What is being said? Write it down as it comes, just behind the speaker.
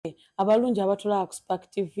abalungi abatula Spark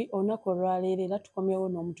TV olunaku olwaleero era tukomyewo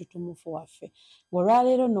n'omututumufu waffe.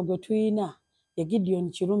 Olwaleero nno gwe tuyina ye Gideon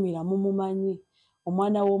Kirumira mumumanyi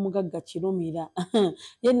omwana w'omugagga Kirumira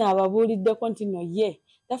yenna ababuuliddeko nti no ye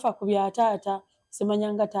tafa ku bya taata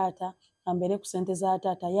simanyanga taata ambere ku ssente za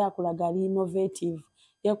taata yakulaga ali innovative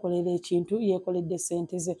yekolera ekintu yekoledde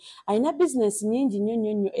ssente ze alina bizinesi nnyingi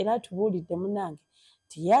nnyo era tubuulidde munange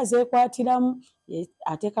nti yazeekwatiramu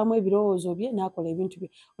ateekamu ebirowoozo bye n'akola ebintu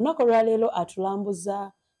bye. Olunaku olwaleero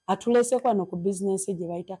atulambuza atuleseko wano ku bizinesi gye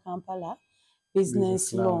bayita Kampala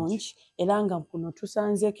business launch era nga kuno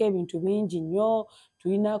tusanzeeko ebintu bingi nnyo.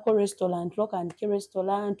 Tulinako restaurant Lock and Key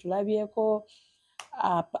restaurant, tulabyeko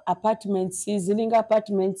apartments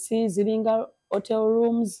ziringa hotel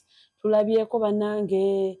rooms, tulabyeko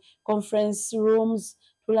bannange conference rooms,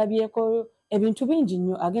 tulabyeko ebintu bingi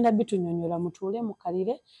nnyo agenda bitunyonyola mutuule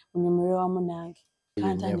mukalire munyumirwe wamu nange.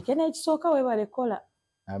 Kantandike n'ekisooka weebale kola.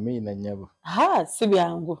 Amiina nnyabo. Si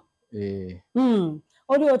byangu.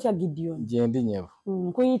 Oli otya Gideon? Gyendi nnyabo.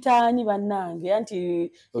 Nkuyitaani bannange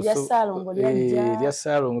anti lya Ssaalongo lyajja. Lya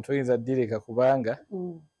Ssaalongo toyinza ddireka kubanga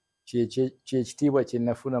kyekitiibwa kye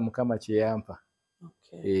nafuna Mukama kye yampa.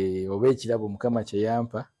 Oba ekirabo Mukama kye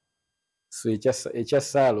yampa. So ekya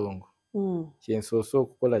Ssaalongo kyensoose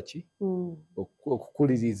okukola ki?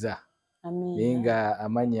 Okukuliriza. Naye nga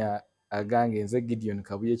amanya agange nze Gideon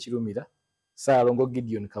Kabuye Kirumira, Ssaalongo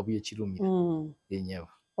Gideon Kabuye Kirumira. Ennyabo.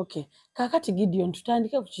 Okay. Kakati Gideon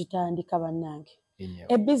tutandike ku kitandika bannange.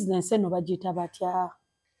 Ebizinesi eno bagiyita batya?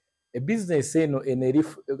 Ebizinesi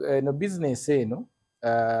eno bizinesi eno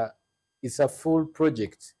is a full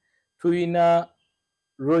project. Tulina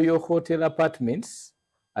Royal Hotel Apartments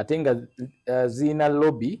ate nga zirina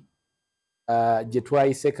lobby gye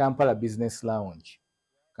twayise Kampala Business Lounge.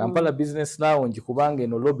 Kampala Business Lounge kubanga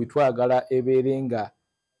eno lobby twagala ebeere nga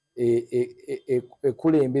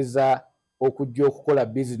ekulembeza okujja okukola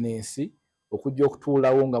bizinesi, okujja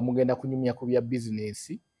okutuulawo nga mugenda kunyumya ku bya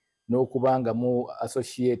bizinesi n'okubanga mu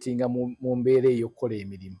associatinga mu mbeera ey'okukola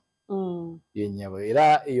emirimu. Yennyabo.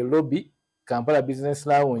 Era eyo lobby Kampala Business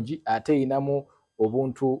Lounge ate eyinamu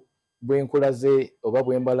obuntu bwenkulaze oba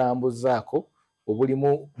bwembalambuzaako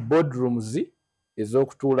obulimu boardrooms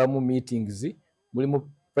ez'okutuulamu meetings, mulimu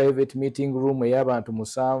private meeting room ey'abantu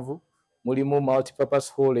 7, mulimu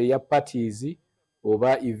multipurpose hall eya parties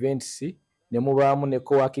oba events, ne mubaamu ne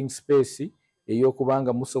co-working space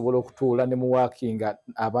ey'okubanga musobola okutuula ne muwakinga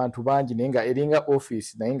abantu bangi naye nga eringa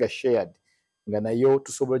office naye nga shared nga nayo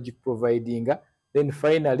tusobola giprovidinga. Then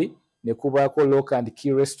finally ne kubaako Lock and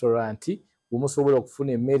Key restaurant musobola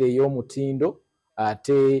okufuna emmere ey'omutindo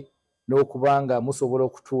ate n'okubanga musobola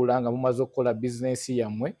okutuula nga mumaze okukola bizinesi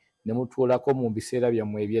yammwe ne mutuulako mu biseera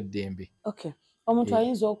byammwe eby'eddembe. Okay. Omuntu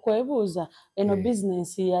ayinza okwebuuza eno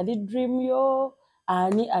bizinesi yali dream yo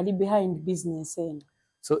ani ali behind business eno?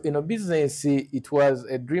 So eno business it was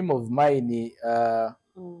a dream of mine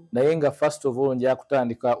naye nga first of all nja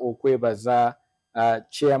kutandika okwebaza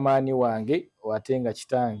chairman wange ate nga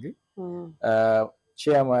kitange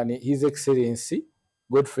chairman His Excellency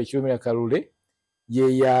Godfrey Kirumira Kalule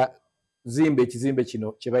ye yazimba ekizimbe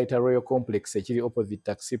kino kye bayita Royal Complex ekiri opposite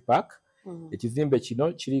Taxi Park. Ekizimbe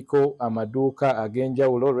kino kiriko amaduuka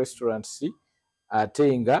ag'enjawulo restaurants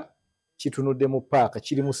ate nga kitunudde mu paaka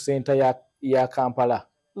kiri mu center ya Kampala.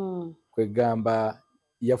 Kwegamba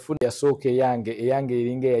yafuna yasooka eyange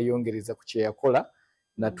eringa yayongereza ku kye yakola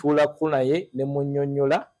natuulako naye ne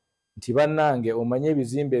munnyonnyola nti bannange omanye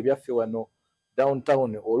ebizimbe ebyaffe wano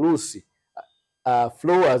downtown oluusi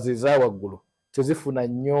floors eza waggulu tezifuna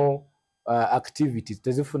nnyo activities,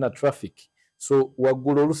 tezifuna traffic. So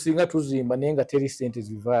waggulu olusinga tuzimba naye nga teri ssente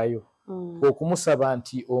zivaayo. Okumusaba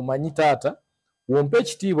nti omanyi taata wompe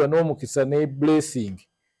ekitiibwa n'omukisa ne blessing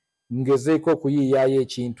ngezeeko okuyiiyaayo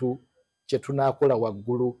ekintu kye tunaakola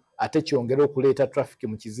waggulu ate kyongere okuleeta traffic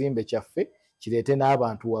mu kizimbe kyaffe kireete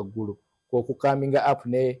n'abantu waggulu okukaminga up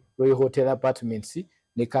ne Royal Hotel Apartments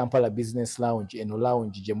ne Kampala Business Lounge eno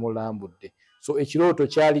lounge gye mulambudde. So ekirooto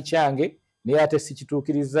kyali kyange naye ate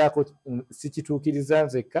sikituukiriza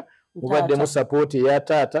nzekka, mubaddemu support eya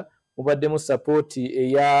taata, mubaddemu support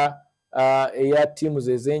eya teams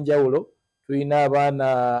ez'enjawulo. Tulina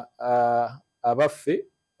abaana abaffe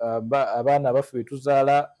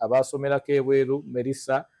betuzaala abasomerako ebweru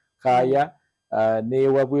Melissa Kaya ne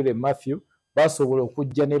Wabwire Matthew basobola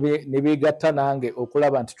okujja ne beegatta nange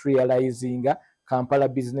okulaba nti realizinga Kampala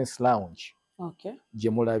Business Lounge. Gye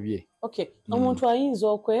mulabye. Omuntu ayinza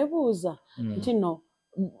okwebuuza nti no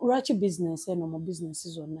lwaki business eno mu business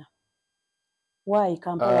zonna? Why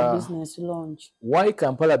Kampala Business Lounge? Why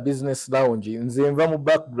Kampala Business Lounge? Nze nva mu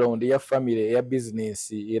background ya family ya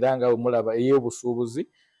business era nga mulaba ey'obusuubuzi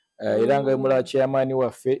era nga mulaba chairman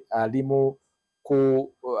waffe ali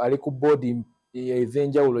ku board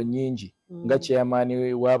ez'enjawulo nnyingi nga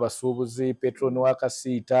chairman w'abasuubuzi, patron wa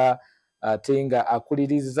Kasiita, ate nga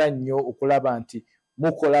akuliriza nnyo okulaba nti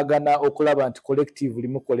mukolagana okulaba nti collectively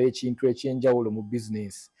mukola ekintu ekyenjawulo mu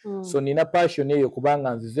business. So nina passion eyo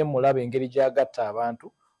kubanga nzize mulaba engeri gy'agatta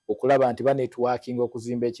abantu okulaba nti banetworking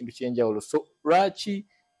okuzimba ekintu kyenjawulo. So lwaki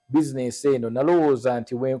business eno nalowooza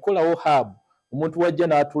nti bwenkolawo hub omuntu wajja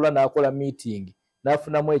n'atuula n'akola meeting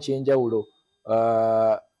n'afunamu ekyenjawulo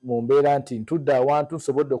mu mbeera nti ntudde awantu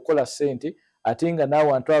nsobodde okukola ssente ate nga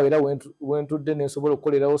n'awantu awo era wentudde nensobola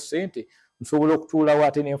okukolerawo ssente nsobola okutuulawo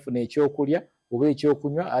ate nenfuna ekyokulya oba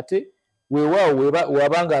ekyokunywa ate weewaawo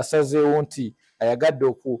wabanga asazeewo nti ayagadde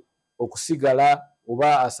okusigala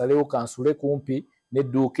oba asalewo kansule kumpi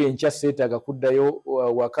n'edduuka enkya seetaaga kuddayo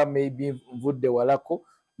waka maybe nvudde walako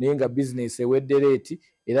naye nga bizinesi ewedde leeti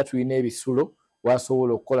era tulina ebisulo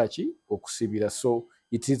wasobola okukola ki okusibira. So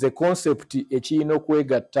it is a concept ekirina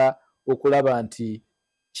okwegatta okulaba nti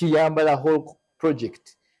kiyamba la whole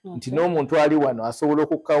project. Nti n'omuntu ali wano asobola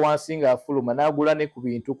okukka wansi ng'afuluma n'agula ne ku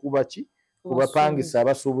bintu kubapangisa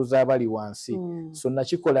abasuubuzi abali wansi. So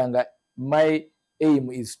nakikola nga my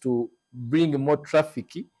aim is to bring more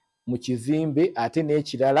traffic mu Kizimbe ate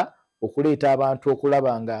n'ekirala okuleeta abantu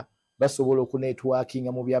okulaba nga basobola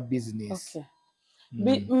okunetworkinga mu bya business.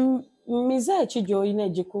 Mize ki gy'olina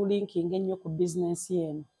egikulinkinga ennyo ku bizinesi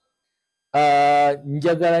yeno?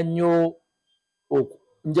 Njagala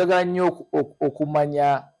nnyo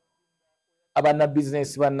okumanya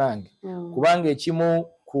abannabizinesi bannange kubanga ekimu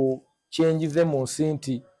ku kyenjize mu nsi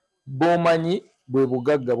nti b'omanyi bwe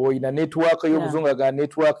bugagga bw'olina network y'obuzungu agala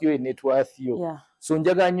network yo network yo. So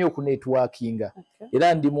njagala nnyo okunetworkinga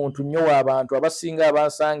era ndi muntu nnyo w'abantu abasinga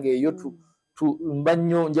abansanga eyo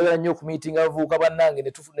njagala nnyo okumiitinga abavubuka bannange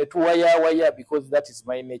ne tuwayawaya because that is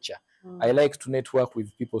my nature. I like to network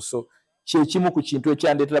with people. So kyekimu ku kintu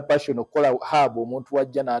ekyandeetera passion okukola hub omuntu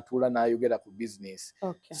wajja n'atuula n'ayogera ku business.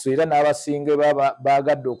 So era n'abasinga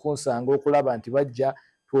baagadde okunsanga okulaba nti bajja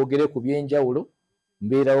twogere ku byenjawulo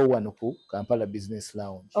mbeerawo wano ku Kampala Business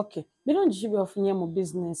Lounge. Birungi ki byofunye mu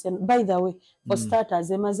business? By the way, for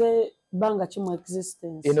starters, emaze banga ki mu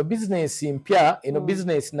existence? Eno business mpya, eno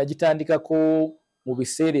business nagitandikako mu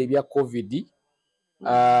biseera ebya COVID.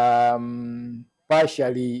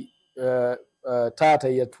 Partially taata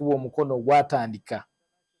yatuwa omukono gwatandika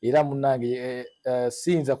era munnange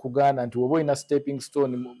siyinza kugaana nti woba olina stepping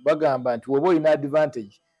stone bagamba nti woba olina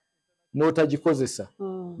advantage n'otagikozesa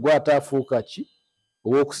gwataafuuka ki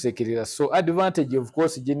ow'okusekerera. So advantage of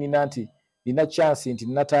course gye nina nti nina chance nti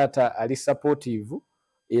nina taata ali supportive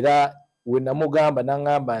era we namugamba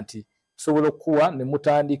n'aŋŋamba nti tusobola okukuwa ne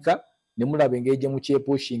mutandika ne mulaba engeri gye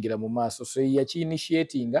mukyepushingira mu maaso. So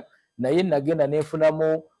yaki-initiatinga naye nagenda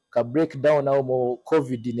nenfunamu ka breakdown awo mu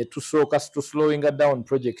COVID ne tusooka tuslowinga down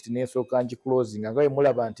project n'esooka ngiclosing nga bwe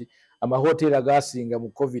mulaba nti amahoteli agasinga mu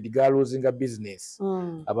COVID galoozinga business.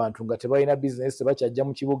 Abantu nga tebalina business tebakyajja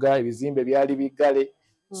mu kibuga, ebizimbe byali biggale.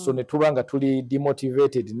 So ne tuba nga tuli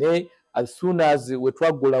demotivated ne as soon as we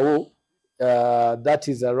twaggulawo that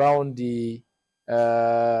is around the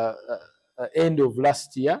end of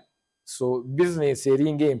last year. So business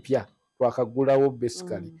eringa empya twakaggulawo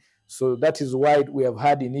basically. So that is why we have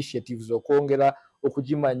had initiatives okwongera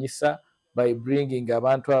okugimanyisa by bringing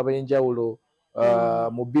abantu ab'enjawulo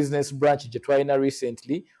mu business branch gye twalina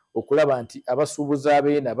recently okulaba nti abasuubuzi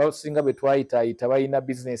abeena abasinga be twayitaayita balina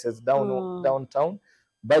businesses downtown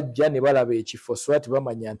bajja ne balaba ekifo so ati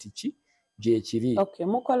bamanya nti ki gyekiri.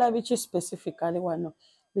 Mukola biki specifically wano?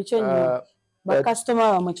 Biki ennyo?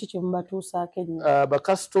 Bakasitoma bamwe ki kye mubatuusaako ennyo?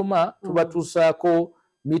 Bakasitoma tubatuusaako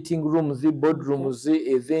meeting rooms, boardrooms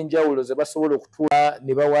ez'enjawulo ze basobola okutuula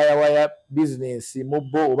ne bawayawaya business mu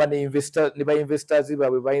bo oba ne ba-investors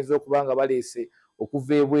baabwe bayinza okuba nga baleese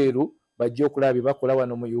okuva ebweru bajja okulaba bye bakola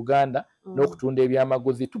wano mu Uganda n'okutunda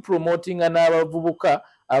ebyamaguzi. Tupromotinga n'abavubuka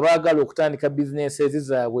abaagala okutandika businesses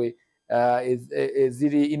zaabwe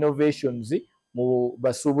eziri innovations mu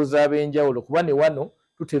basuubuzi ab'enjawulo kuba ne wano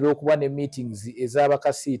tutera okuba ne meetings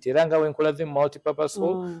ez'abakasiita era nga wenkola ze multipurpose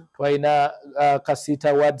hall twalina Kasiita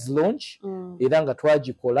Awards launch era nga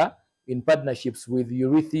twagikola in partnerships with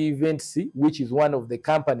Urithi Events, which is one of the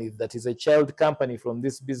companies that is a child company from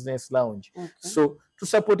this business lounge. So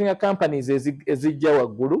supporting companies ezijja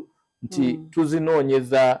waggulu nti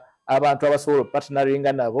tuzinoonyeza abantu abasobola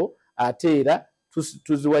partneringa nabo ate era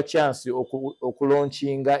tuziwa chance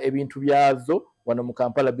okulaunchinga ebintu byazo wano mu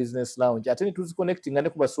Kampala Business Lounge ate ne tuziconnectinga ne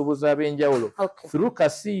ku basuubuzi ab'enjawulo through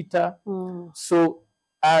Kasiita. So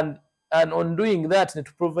and on doing that ne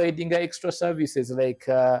providing extra services like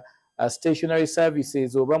stationary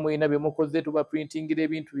services oba mulina bye mukoze tuba printingira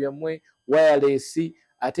ebintu byammwe wireless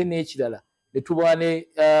ate n'ekirala ne tuba ne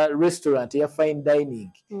restaurant ya fine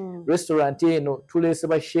dining restaurant eno tuleese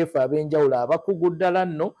bashefu ab'enjawulo abakugu ddala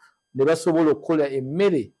nno ne basobola okukola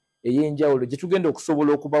emmere ey'enjawulo gye tugenda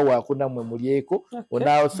okusobola okubawaako nammwe mulyeko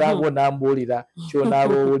onaasanga onambuulira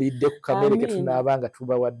ky'onaaba owulidde ku kamere ke tunaaba nga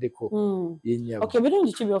tubawaddeko yennyabo.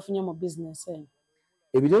 Ebirungi ki by'ofunye mu bizinesi eno?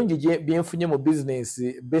 Ebirungi bye nfunye mu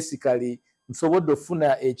bizinesi basically nsobodde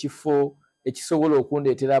okufuna ekifo ekisobola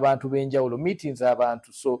okundeetera abantu b'enjawulo meetings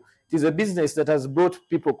abantu, so it is a business that has brought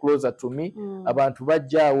people closer to me. Abantu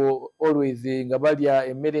bajjaawo always nga balya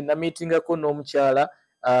emmere nameetingako n'omukyala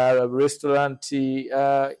restaurant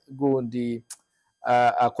gundi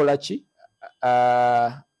akola ki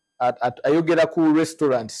ayogera ku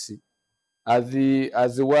restaurants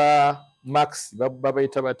aziwa Max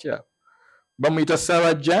babayita batya bamuyita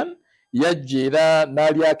Sabajan yajja era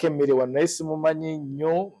n'alyako emmere wano naye simumanyi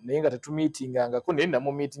nnyo naye nga tetumiitingangako naye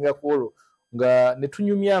namumiitingako olwo nga ne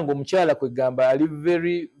tunyumyanga omukyala kwegamba ali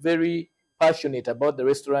very very passionate about the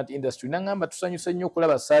restaurant industry nangamba tusanyuse nnyo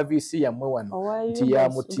okulaba service yammwe wano nti ya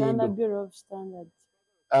mutindo.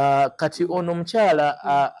 Kati ono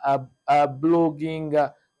omukyala blogging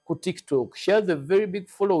ku TikTok, she has a very big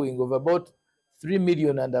following of about 3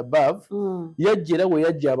 million and above. Yajja era we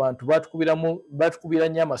yajja abantu batukubira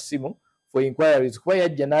nnyo amasimu for inquiries kuba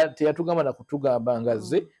yajja teyatugamba na kutugamba nga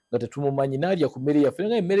zze nga tetumumanyi n'alya ku mmere yaffe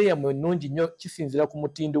nga emmere yammwe nnungi nnyo kisinzira ku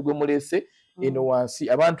mutindo gwe muleese eno wansi.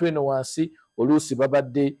 Abantu eno wansi oluusi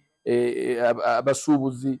babadde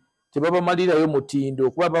abasuubuzi tebabamalirayo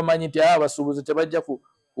mutindo kuba bamanyi nti abasuubuzi tebajja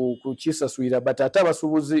kukisasulira but ate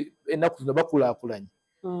abasuubuzi ennaku zino bakulaakulanye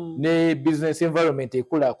ne business environment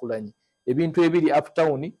ekulaakulanye ebintu ebiri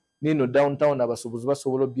uptown nino downtown abasuubuzi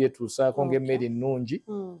basobola obyetuusaako ng'emmere ennungi.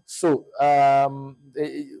 So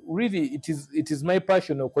really it is my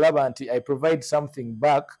passion okulaba nti I provide something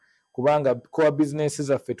back kubanga core business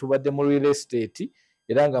zaffe tubadde mu real estate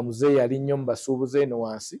era nga muzeeyi ali nnyo mu basuubuzi eno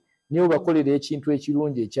wansi niyo bakolera ekintu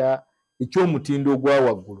ekirungi eky'omutindo ogwa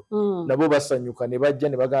waggulu nabo basanyuka ne bajja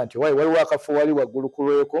ne bagamba nti waliwo akafo wali waggulu ku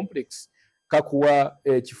Royal Complex kakuwa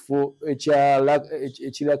ekifo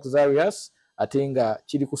ekiluxurious ate nga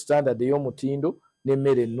kiri ku standard ey'omutindo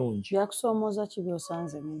n'emmere ennungi. Byakusoomooza ki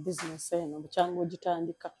by'osanze mu bizinesi eno bukyangu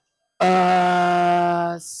ogitandika?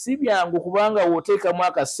 Si byangu kubanga w'oteekamu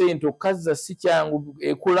akasente okazza si kyangu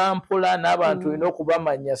ekula mpola n'abantu olina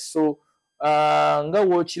okubamanya so nga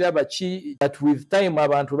wookiraba ki that with time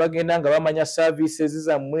abantu bagenda nga bamanya services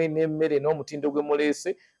zammwe n'emmere n'omutindo gwe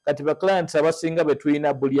muleese kati ba clients abasinga be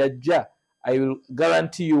tulina buli ajja I will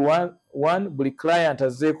guarantee you one buli client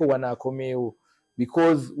azzeeko wanaakomeewo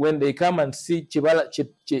because when they come and see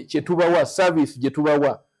kye tubawa service gye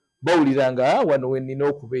tubawa bawulira nga wano we nnina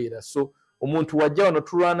okubeera so omuntu wajja wano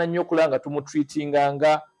tulwana nnyo okulaba nga tumutreatinga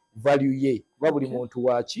nga value ye kuba buli muntu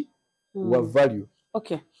waki wa value.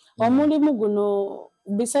 Omulimu guno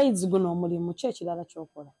besides guno omulimu ki ekirala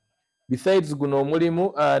ky'okola? Besides guno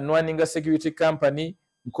omulimu nwaninga security company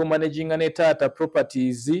nko-managinga ne Tata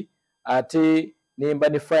Properties ate nemba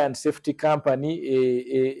ne fire and safety company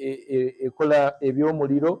ekola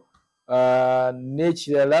ebyomuliro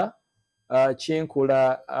n'ekirala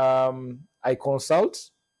kyenkola I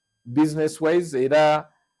consult business wise era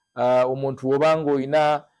omuntu wobanga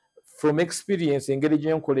oyina from experience engeri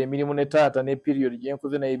gyenkola emirimu ne Taata ne period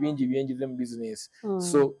gyenkoze naye bingi byenjize mu business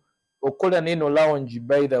so okola neno lounge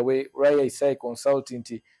by the way Raya Isai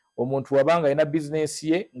Consultant omuntu wabanga alina business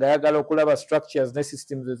ye ng'ayagala okulaba structures ne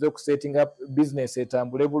systems ez'okusetting up business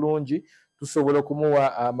etambule bulungi tusobola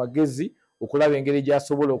okumuwa amagezi okulaba engeri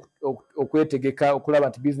gy'asobola okwetegeka okulaba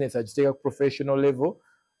nti business agiteeka ku professional level.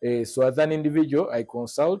 So as an individual I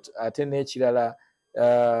consult ate n'ekirala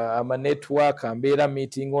ama network mbeera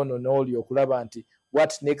meeting ono n'oli okulaba nti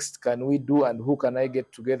what next can we do and who can I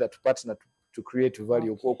get together to partner to create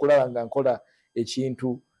value okulaba nga nkola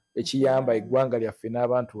ekintu ekiyamba eggwanga lyaffe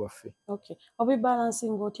n'abantu baffe.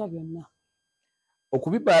 Obibalansinga otya byonna?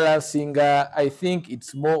 Okubibalansinga I think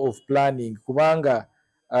it's more of planning kubanga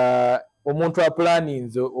omuntu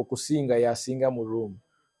aplaninze okusinga yasinga mu room.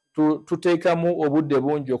 Tuteekamu obudde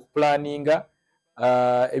bungi okuplaninga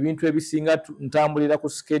ebintu ebisinga ntambulira ku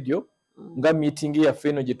schedule nga meeting yaffe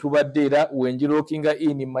eno gye tubadde era wenjirookinga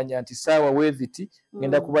in manya nti saawa weeziti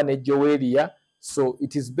ngenda kuba ne Joelia. So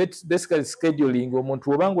it is basically scheduling.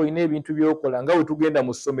 Omuntu obanga olina ebintu by'okola nga we tugenda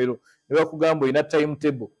mu ssomero ne bakugamba olina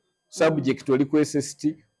timetable subject oli ku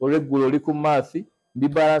SST olweggulo oli ku math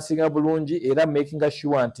mbibalansinga bulungi era making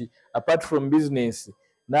sure nti apart from business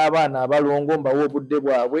n'abaana abalongo mbawa obudde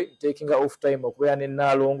bwabwe taking off time okubeera ne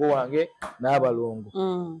naalongo wange n'abalongo.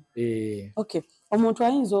 Okay, omuntu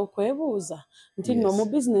ayinza okwebuuza nti nno mu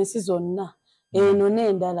bizinesi zonna eno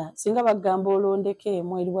n'endala singa bagamba olondeko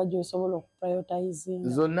emu eriwa gy'osobola okuprioritizinga?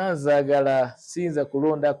 Zonna nzaagala, siyinza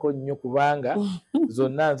kulondako nnyo kubanga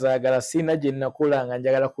zonna nzaagala, sina gye nakola nga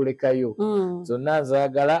njagala kulekayo. Zonna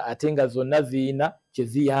nzaagala ate nga zonna ziyina kye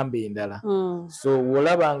ziyamba endala. So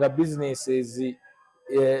wolabanga businesses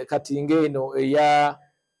kati ng'eno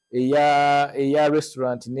eya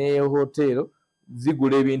restaurant ne hotel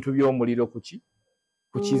zigula ebintu by'omuliro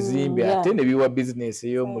ku kizimbe ate ne biwa business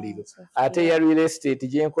ey'omuliro. Ate ya real estate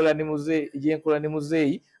gyenkola ne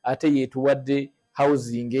muzeeyi ate yeetuwadde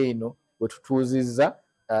housing eno we tutuuzizza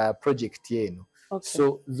project eno.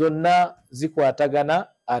 So zonna zikwatagana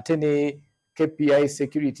ate ne KPI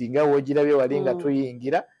security nga woogirabye wali nga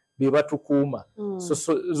tuyingira be batukuuma. So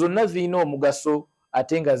zonna zirina omugaso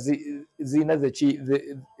ate nga zirina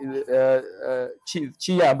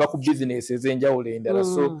kiyamba ku bizinesi ez'enjawulo endala.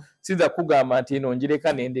 So sinza kugamba nti eno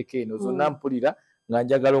njireka nendeka eno, zonna mpulira nga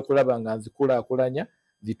njagala okulaba nga nzikulaakulanya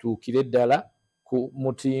zituukire ddala ku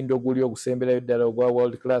mutindo guli ogusemberayo ddala ogwa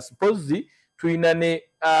world class. Mpozi tulina ne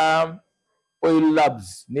oil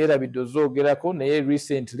labs neerabidde ozoogerako, naye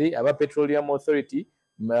recently aba Petroleum Authority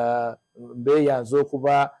beeyanze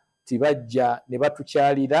okuba tibajja ne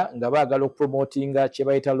batukyalira nga baagala okupromotinga kye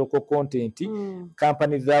bayita local content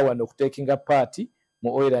company za wano okutekinga part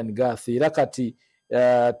mu oil and gas. Era kati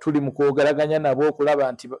tuli mu kwogeraganya nabo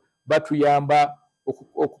okulaba nti batuyamba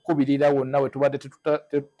okukubirira wonna we tubadde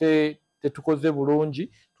tetukoze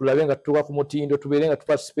bulungi, tulabe nga tutuuka ku mutindo, tubeere nga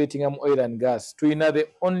tuparticipatinga mu oil and gas. Tulina the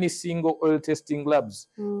only single oil testing labs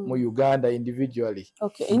mu Uganda individually.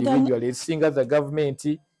 Ezisinga za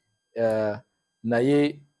gavumenti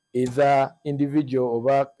naye eza individual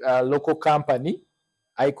oba local company,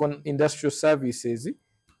 Icon Industrial Services,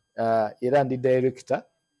 era ndi director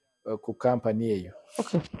ku company eyo.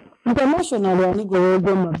 Internationally ani gwe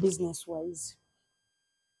weegomba business wise?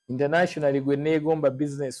 Internationally gwe neegomba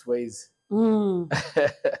business wise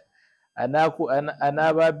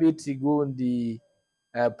anaaba biti gundi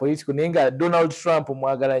political naye nga Donald Trump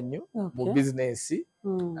mwagala nnyo mu business.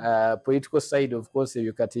 Political side of course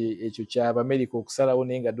ebyo kati ekyo kyaba America okusalawo,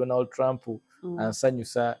 naye nga Donald Trump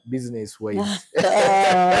ansanyusa business wise.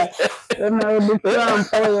 Donald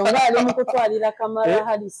Trump oyo ng'ali mu kutwalira Kamala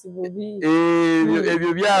Harris bubi.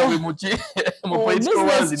 Ebyo byabwe mu political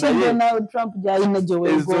world naye Donald Trump gy'alina gye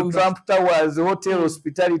weegomba. Trump Towers hotel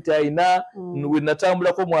hospitality ayina, we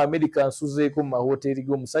natambulako mu America nsuzeeko mu mahoteri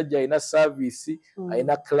g'omusajja ayina service,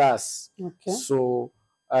 ayina class. So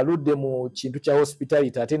aludde mu kintu kya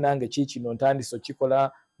hospitality ate nange kiikino ntandise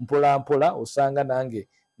okikola mpola mpola, osanga nange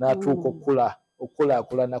n'atuuka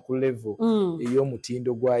okukulaakulana ku level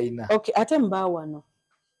ey'omutindo gw'ayina. Okay, ate mbawano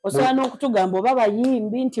osobola n'okutugamba oba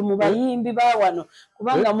bayimbi nti mu bayimbi baawano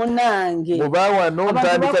kubanga munange mu baawano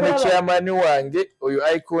ntandika ne chairman wange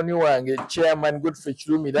oyo icon wange chairman Godfrey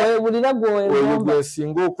Kirumira webulira oyo gwe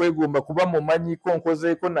singa okwegomba kuba mumanyiiko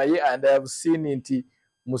nkozeeko naye and I have seen nti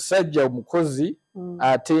musajja omukozi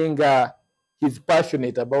ate nga he's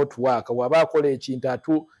passionate about work. Waba akola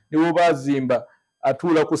ekintu niwo bazimba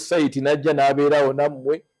atuula ku site najja n'abeerawo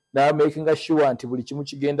nammwe n'amakinga sure nti buli kimu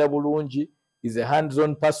kigenda bulungi. Is a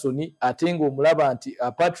hands-on person ate ng'omulaba nti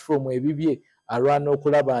apart from ebibye alwana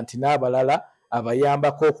okulaba nti n'abalala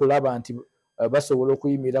abayambako okulaba nti basobola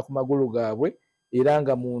okuyimirira ku magulu gaabwe, era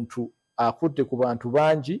nga muntu akutte ku bantu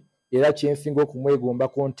bangi, era kyensinga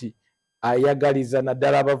okumwegombako nti ayagaliza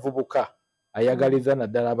naddala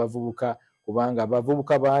abavubuka kubanga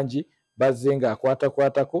abavubuka bangi bazze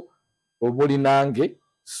ng'akwatakwatako omuli nange.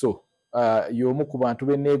 So y'omu ku bantu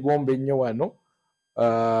be neegomba ennyo wano.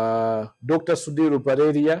 Dr. Sudiru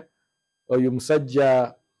Pareria oyo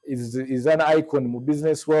musajja is an icon mu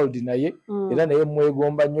business world naye era naye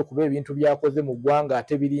mwegomba nnyo kuba ebintu byakoze mu ggwanga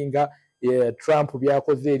ate biringa Trump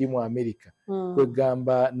byakoze eri mu America.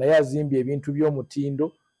 Kwegamba naye azimbye ebintu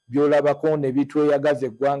by'omutindo byolabako ne bitweyagaza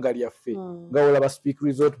eggwanga lyaffe nga olaba Speak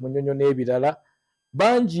Resort Munyonyo n'ebirala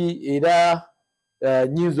bangi, era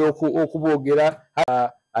nyinza okuboogera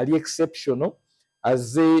ali exceptional,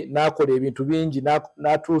 azze n'akola ebintu bingi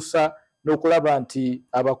n'atuusa n'okulaba nti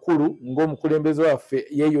abakulu ng'omukulembeze waffe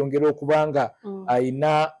yeeyongera okubanga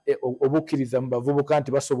ayina obukkiriza mu bavubuka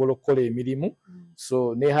nti basobola okukola emirimu.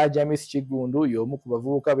 So ne Hajji Miss Kigundu y'omu ku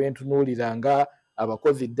bavubuka bentunuulira nga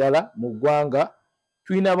abakozi ddala mu ggwanga.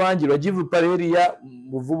 Tulina bangi, Rajivu Pareria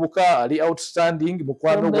muvubuka ali outstanding,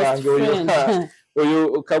 mukwano gwange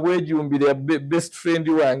oyo Kabwejumbire best friend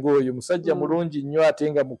wange oyo musajja mulungi nnyo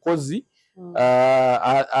ate nga mukozi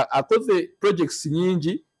akoze projects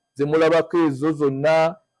nyingi zemulabako ezo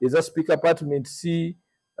zonna eza speaker apartment C,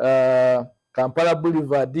 Kampala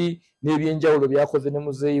Boulevard n'ebyenjawulo byakoze ne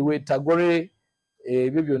muzeeyi we Tagore,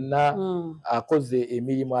 ebyo byonna akoze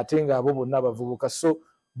emirimu ate nga abo bonna abavubuka, so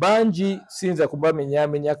bangi sinza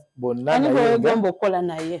kubamenyamenya bonna naye gwe okola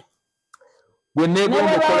naye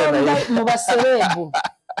mu baserebu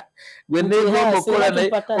gwe neegomba okukola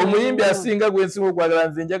naye omuyimbi asinga gwensinga okwagala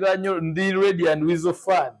nze njagala nnyo ndi Ready and Weasel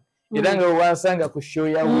fan era nga wansanga ku show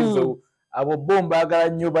ya Weasel abo bo mbaagala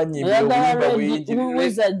nnyo banyimbira obuyimba bweyinjiri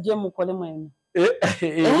Weasel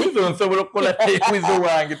nsobola okukola Weasel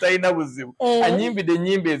wange talina buzibu anyimbidde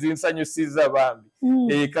ennyimba ezinsanyusiza bambi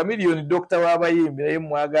Chameleon Doctor w'abayimbi naye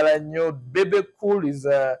mwagala nnyo Bebe Cool is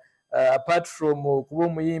apart from kuba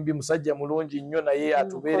omuyimbi musajja mulungi nnyo naye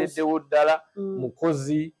atubeereddewo ddala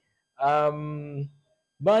mukozi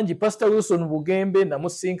bangi Pastor Wilson Bugembe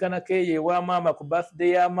namusinkanako eyo ewa maama ku birthday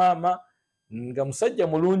ya maama nga musajja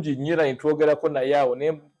mulungi nnyo era ntwogerako naye awo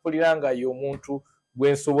ne mpulira nga ye omuntu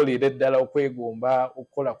gwe nsobolera eddala okwegomba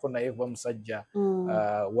okukolako naye kuba musajja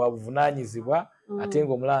wa buvunaanyizibwa ate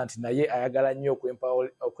ng'omulaba nti naye ayagala nnyo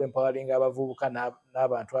okwempawalinga abavubuka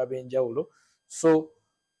n'abantu ab'enjawulo. So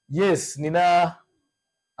yes, nina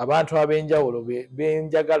abantu ab'enjawulo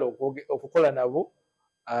benjagala okukola nabo,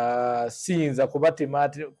 siyinza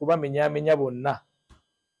kubamenyamenya bonna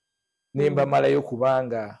nembamalayo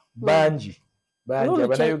kubanga bangi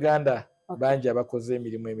Abannayuganda bangi abakoze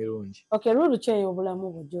emirimu emirungi. Rule ki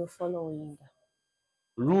ey'obulamu bujja ofollowinga?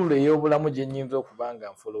 Rule ey'obulamu gye nnyinza okuba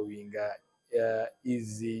nga nfollowinga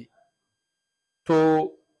is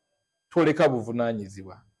toleka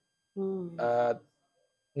buvunaanyizibwa.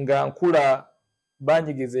 Nga nkula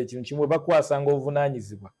banjigeza ekintu kimwe bakwasanga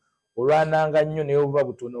obuvunaanyizibwa olwananga nnyo naye obuba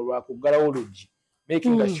butono olwakuggalawo oluggi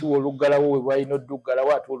making sure oluggalawo we balina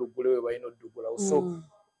odduggalawo ate oluggule we balina odduggulawo. So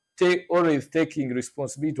always taking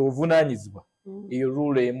responsibility obuvunaanyizibwa eyo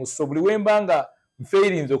rule emu. So buli wembanga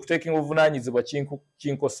nfeirinze okutekinga obuvunaanyizibwa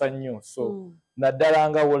kinkosa nnyo. So naddala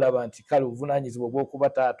nga olaba nti kale obuvunaanyizibwa obw'okuba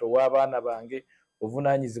taata ow'abaana bange,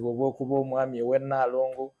 obuvunaanyizibwa obw'okuba omwami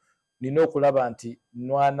ew'Ennaalongo, nina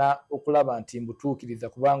okulaba nti mbutuukiriza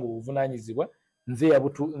kubanga obuvunaanyizibwa nze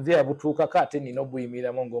yabutuukako ate nina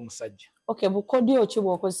obuyimiramu ng'omusajja. Bukodyo ki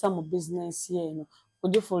bw'okozesa mu bizinensi eno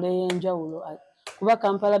kugifuula ey'enjawulo? Kuba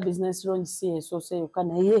Kampala Business Launch si esoose yokka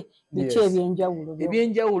naye biki ebyenjawulo?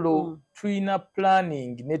 Ebyenjawulo tulina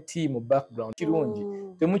planning ne team background kirungi,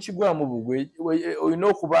 temukigwamu bugwe, olina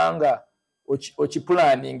okuba nga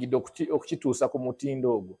okiplaningidde okukituusa ku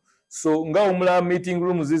mutindo ogwo. So nga omulaba meeting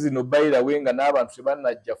rooms zino bayirawe nga n'abantu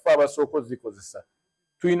tebannajja ffe abasooka ozikozesa.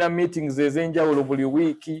 Tulina meetings ez'enjawulo buli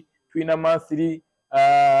wiiki, tulina monthly,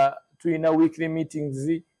 tulina weekly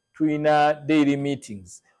meetings, tulina daily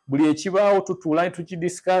meetings. Buli ekibaawo tutuula ne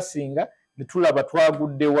tukidiscussinga ne tulaba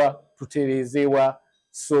twaguddewa tutereezeewa.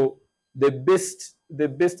 So the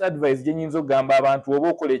best advice gye nnyinza okugamba abantu oba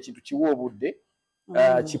okola ekintu kiwa obudde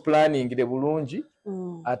kiplaningire bulungi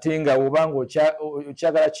ate nga obanga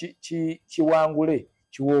okyagala kiwangule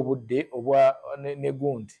kiwa obudde obwa ne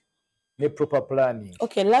gundi ne proper planning.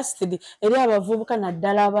 Lastly, eri abavubuka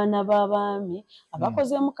naddala abaana b'abaami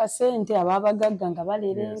abakozeemu kasente ababagagga nga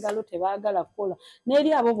baleera engalo tebaagala kukola,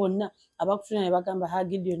 n'eri abo bonna abakutuna ne bagamba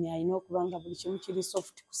Gideon alina okuba nga buli kimu kiri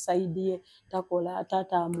soft ku sayidi ye, takola,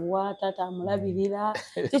 taata amuwa, taata amulabirira,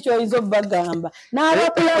 kikyoyinza obbagamba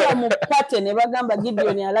n'abakulaba mu pate ne bagamba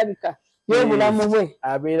Gideon alabika y'obulamu bwe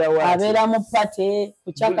abeera mu pate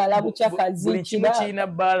bukyakala bukyakazi. Buli kimu kirina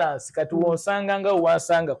balance. Kati wonsanga nga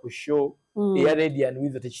wansanga ku show eya Ready and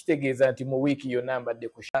Weasel tekitegeeza nti mu wiiki yonna mbadde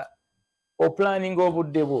ku show. Oplaninga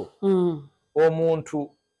obudde bwo omuntu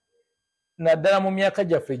naddala mu myaka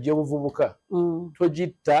gyaffe egy'obuvubuka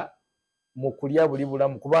togitta mu kulya buli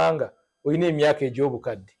bulamu kubanga olina emyaka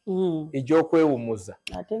egy'obukadde egy'okwewummuza.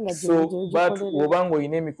 So obanga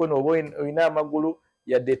olina emikono oba olina amagulu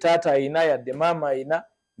yadde taata ayina yadde maama ayina,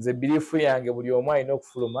 nze biriifu yange buli omu alina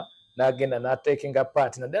okufuluma n'agenda n'atekinga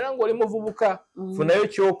paati. Naddala ng'oli muvubuka funayo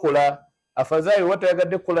kyokola, afazaayo oba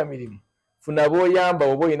toyagadde kukola mirimu funa b'oyamba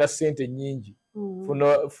oba olina ssente nnyingi,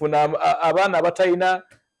 funa abaana abatalina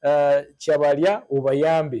kyabalya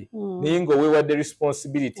obayambe naye ng'oweewadde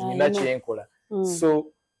responsibility nina kyenkola.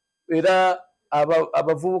 So era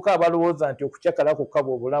abavubuka abalowooza nti okukyakala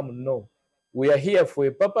kukaba obulamu, no, we are here for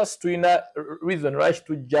a purpose. Tulina reason lwaki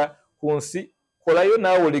tujja ku nsi. Kolayo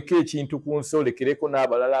naawe oleke ekintu ku nsi olekereko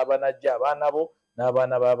n'abalala abanajja, abaana bo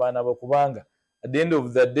n'abaana b'abaana bo, kubanga at the end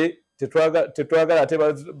of the day tetwagala ate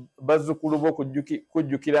bazzukulu bo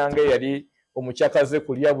kujjukiranga eyali omukyakaze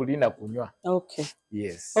kulya buli na kunywa. Okay.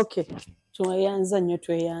 Yes. Okay. Tweyanza nnyo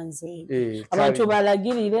tweyanze. Abantu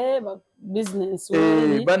balagirire business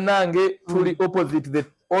weli. Bannange tuli opposite the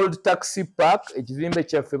old taxi park, ekizimbe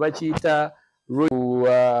kyaffe bakiyita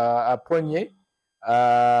Aponye,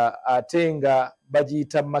 ate nga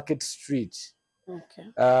bagiyita Market Street. Okay.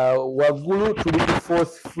 Waggulu tuli ku 4th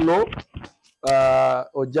floor,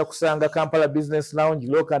 ojja kusanga Kampala Business Lounge,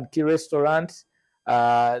 Lock and Key Restaurant,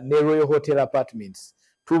 ne Royal Hotel Apartments.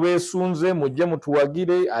 Tubeesunze mujje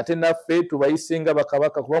mutuwagire ate naffe tubayisenga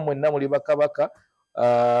bakabaka kuba mwenna muli bakabaka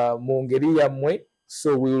mu ngeri yammwe,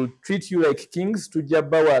 so we will treat you like kings. Tujja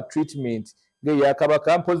bawa treatment ng'eya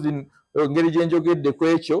kabaka. Mpozi ngeri gye njogedde ku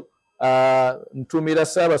ekyo ntumira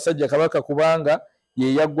Ssaabasajja Kabaka kubanga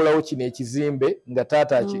ye yaggulawo kino ekizimbe nga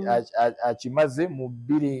taata akimaze mu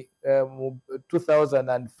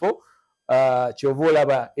 2004. Kyova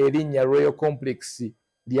olaba erinnya Royal Complex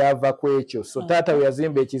lyava ku ekyo. So taata we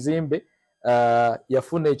yazimba ekizimbe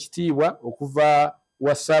yafuna ekitiibwa okuva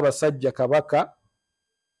wa Ssaabasajja Kabaka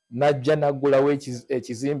n'ajja n'aggulawo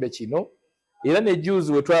ekizimbe kino. Era ne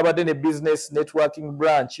juzi we twabadde ne business networking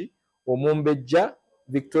branch Omumbejja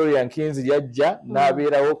Victoria Nkinzi yajja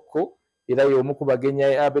n'abeerawokko era y'omu ku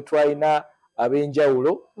bagenya abe twalina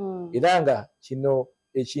ab'enjawulo, era nga kino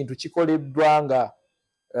ekintu kikoleddwa nga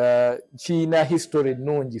kiyina history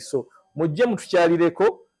ennungi. So mujje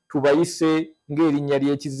mutukyalireko tubayise ng'erinnya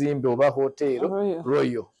ly'ekizimbe oba hoteero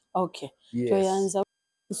Royal. Okay. Yes.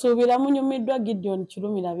 Nsuubira munyumiddwa Gideon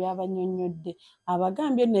Kirumira by'abannyonnyodde.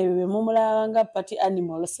 Abagambye nno ebyo bye mumulaba nga party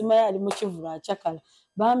animal simaye ali mu kivulu akyakala.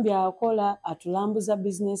 Bambi akola atulambuza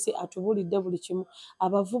bizinesi atubulidde buli kimu.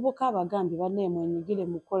 Abavubuka abagambye banne mwenyigire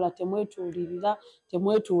mukola, temwetuulirira,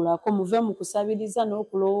 temwetuulako, muve mu kusabiriza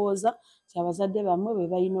n'okulowooza nti abazadde bammwe be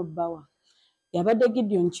balina obbawa. Yabadde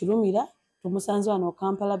Gideon Kirumira, tumusanze wano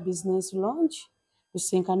Kampala Business Lounge,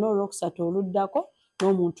 tusinkana olwokusatu oluddako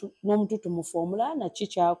n'omuntu tumufu omulala naki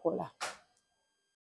kyakola.